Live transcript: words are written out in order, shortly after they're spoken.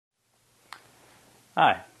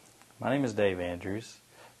Hi, my name is Dave Andrews.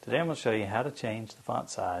 Today I'm going to show you how to change the font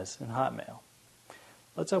size in Hotmail.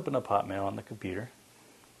 Let's open up Hotmail on the computer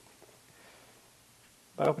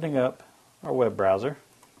by opening up our web browser.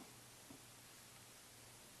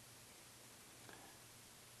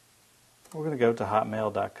 We're going to go to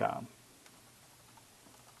hotmail.com.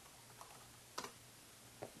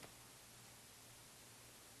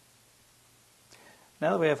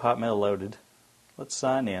 Now that we have Hotmail loaded, let's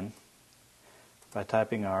sign in by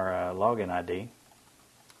typing our login ID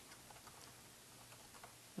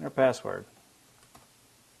and our password.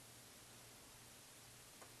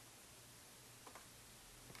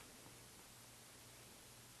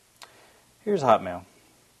 Here's Hotmail.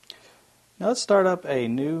 Now let's start up a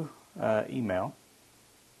new email.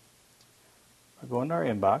 We're going to our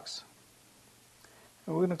inbox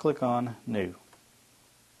and we're going to click on New.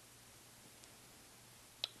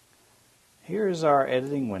 Here is our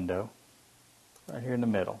editing window right here in the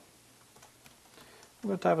middle. I'm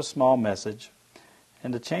going to type a small message,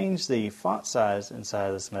 and to change the font size inside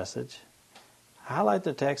of this message, highlight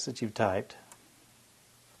the text that you've typed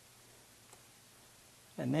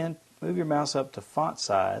and then move your mouse up to font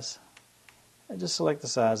size and just select the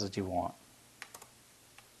size that you want.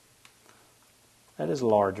 That is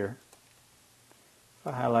larger. If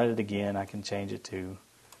I highlight it again, I can change it to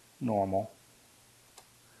normal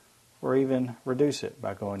or even reduce it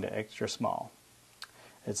by going to extra small.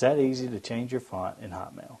 It's that easy to change your font in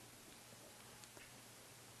Hotmail.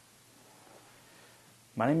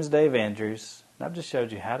 My name is Dave Andrews, and I've just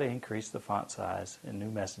showed you how to increase the font size in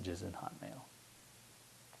new messages in Hotmail.